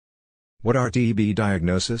What are TB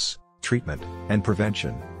diagnosis, treatment, and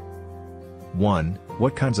prevention? 1.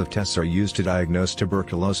 What kinds of tests are used to diagnose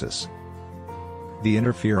tuberculosis? The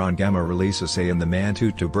interferon gamma release assay and the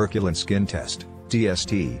Mantoux tuberculin skin test,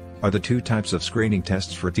 TST, are the two types of screening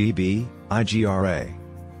tests for TB, IGRA.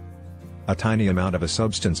 A tiny amount of a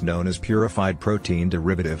substance known as purified protein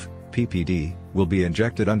derivative, PPD, will be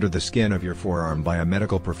injected under the skin of your forearm by a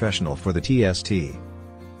medical professional for the TST.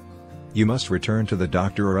 You must return to the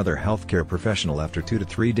doctor or other healthcare professional after 2 to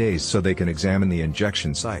 3 days so they can examine the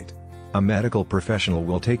injection site. A medical professional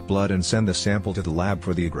will take blood and send the sample to the lab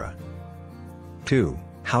for the IGRA. 2.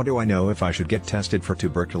 How do I know if I should get tested for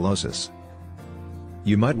tuberculosis?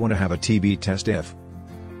 You might want to have a TB test if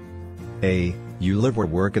A. You live or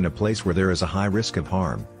work in a place where there is a high risk of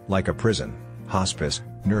harm, like a prison, hospice,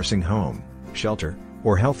 nursing home, shelter,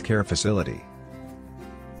 or healthcare facility.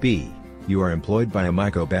 B. You are employed by a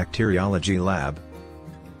mycobacteriology lab.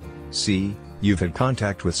 C. You've had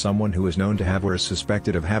contact with someone who is known to have or is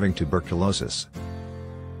suspected of having tuberculosis.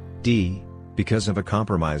 D. Because of a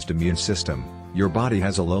compromised immune system, your body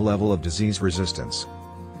has a low level of disease resistance.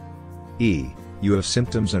 E. You have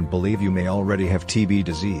symptoms and believe you may already have TB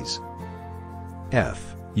disease.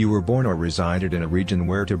 F. You were born or resided in a region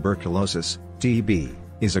where tuberculosis, TB,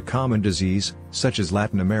 is a common disease, such as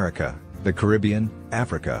Latin America, the Caribbean,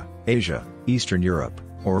 Africa, Asia, Eastern Europe,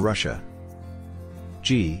 or Russia.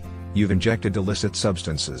 G. You've injected illicit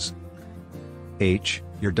substances. H.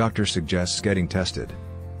 Your doctor suggests getting tested.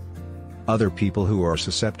 Other people who are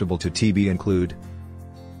susceptible to TB include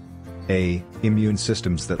A. Immune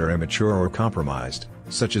systems that are immature or compromised,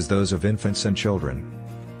 such as those of infants and children.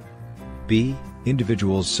 B.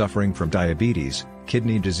 Individuals suffering from diabetes,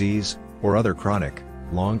 kidney disease, or other chronic,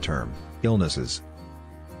 long-term, illnesses.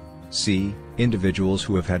 C. Individuals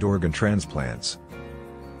who have had organ transplants.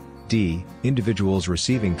 D. Individuals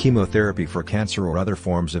receiving chemotherapy for cancer or other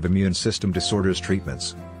forms of immune system disorders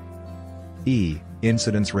treatments. E.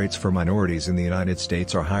 Incidence rates for minorities in the United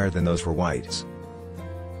States are higher than those for whites.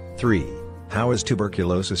 3. How is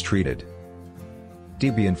tuberculosis treated?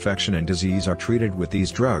 TB infection and disease are treated with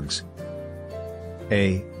these drugs.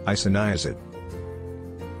 A. Isoniazid.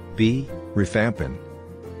 B. Rifampin.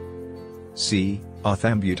 C.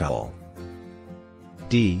 Ethambutol.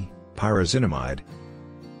 D. Pyrazinamide.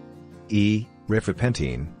 E.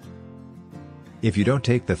 Rifapentine. If you don't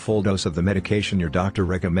take the full dose of the medication your doctor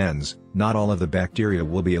recommends, not all of the bacteria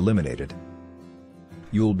will be eliminated.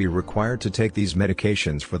 You will be required to take these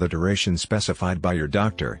medications for the duration specified by your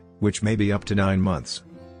doctor, which may be up to 9 months.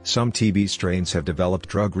 Some TB strains have developed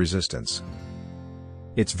drug resistance.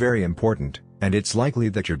 It's very important, and it's likely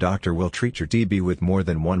that your doctor will treat your TB with more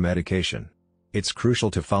than one medication. It's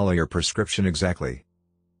crucial to follow your prescription exactly.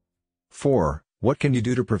 4. What can you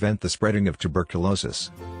do to prevent the spreading of tuberculosis?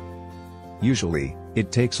 Usually,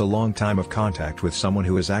 it takes a long time of contact with someone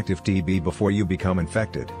who has active TB before you become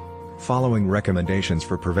infected. Following recommendations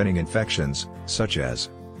for preventing infections, such as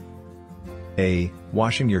A.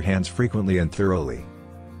 Washing your hands frequently and thoroughly.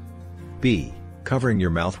 B. Covering your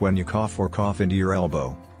mouth when you cough or cough into your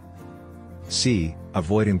elbow. C.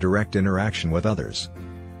 Avoiding direct interaction with others.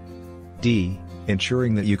 D.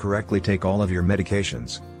 Ensuring that you correctly take all of your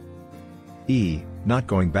medications. E. Not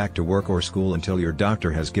going back to work or school until your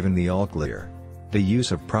doctor has given the all clear. The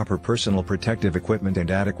use of proper personal protective equipment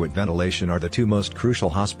and adequate ventilation are the two most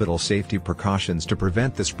crucial hospital safety precautions to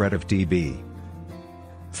prevent the spread of TB.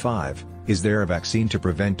 5. Is there a vaccine to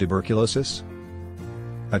prevent tuberculosis?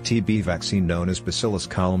 A TB vaccine known as Bacillus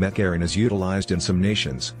calmette-guerin is utilized in some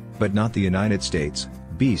nations, but not the United States,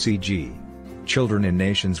 BCG. Children in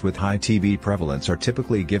nations with high TB prevalence are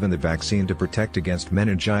typically given the vaccine to protect against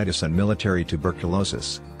meningitis and military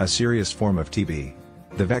tuberculosis, a serious form of TB.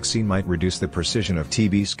 The vaccine might reduce the precision of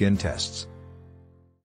TB skin tests,